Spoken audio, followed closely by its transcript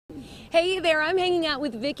Hey there, I'm hanging out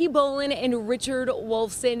with Vicki Bolin and Richard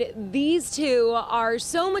Wolfson. These two are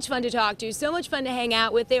so much fun to talk to, so much fun to hang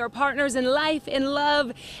out with. They are partners in life, in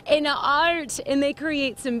love, in art, and they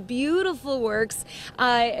create some beautiful works.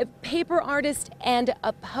 A paper artist and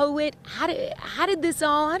a poet. How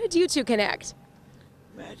did you two connect?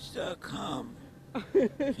 Match.com.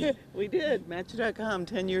 We did. Match.com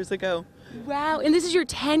 10 years ago. Wow, and this is your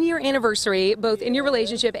 10-year anniversary, both in your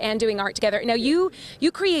relationship and doing art together. Now, you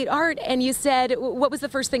create art, and you said, what was the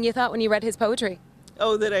first thing you thought when you read his poetry?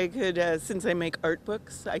 Oh, that I could, since I make art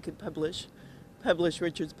books, I could publish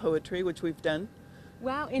Richard's poetry, which we've done.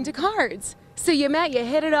 Wow, into cards. So you met, you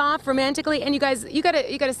hit it off romantically, and you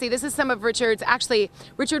gotta see. This is some of Richard's. Actually,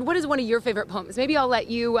 Richard, what is one of your favorite poems? Maybe I'll let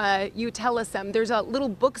you you tell us some. There's little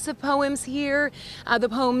books of poems here. The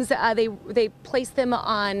poems they place them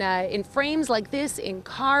on in frames like this, in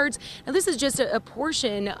cards. Now this is just a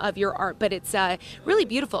portion of your art, but it's really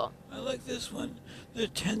beautiful. I like this one. The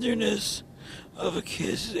tenderness of a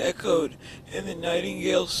kiss is echoed in the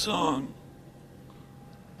nightingale's song.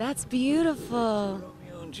 That's beautiful.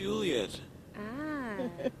 Romeo and Juliet.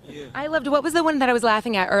 Yeah. I loved, what was the one that I was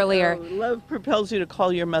laughing at earlier? Oh, love propels you to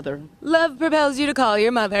call your mother. Love propels you to call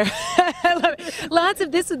your mother. I love it. Lots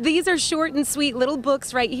of this. These are short and sweet little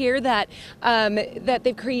books right here that that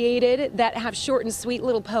they've created that have short and sweet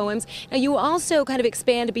little poems. Now you also kind of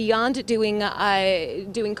expand beyond doing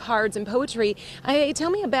doing cards and poetry. Tell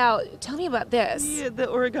me about this. Yeah, the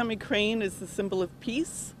origami crane is the symbol of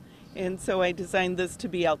peace. And so I designed this to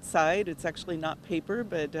be outside. It's actually not paper,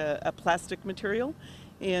 but a plastic material.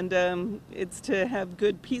 And it's to have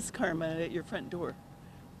good peace karma at your front door.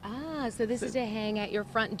 Ah, so this is to hang at your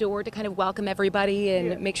front door to kind of welcome everybody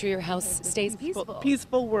and make sure your house stays peaceful.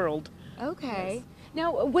 Peaceful world. Okay. Yes.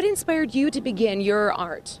 Now, what inspired you to begin your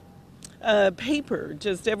art? Paper,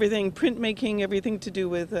 just everything, printmaking, everything to do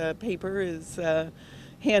with paper is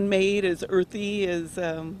handmade, is earthy, is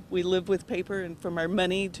we live with paper, and from our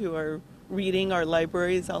money to our reading, our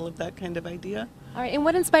libraries, all of that kind of idea. All right, and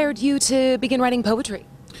what inspired you to begin writing poetry?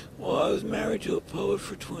 Well, I was married to a poet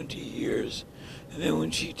for 20 years, and then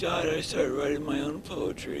when she died, I started writing my own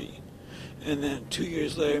poetry. And then 2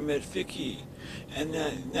 years later, I met Vicki, and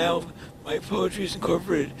now my poetry is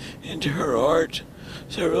incorporated into her art.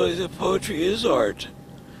 So I realized that poetry is art.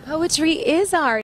 Poetry is art.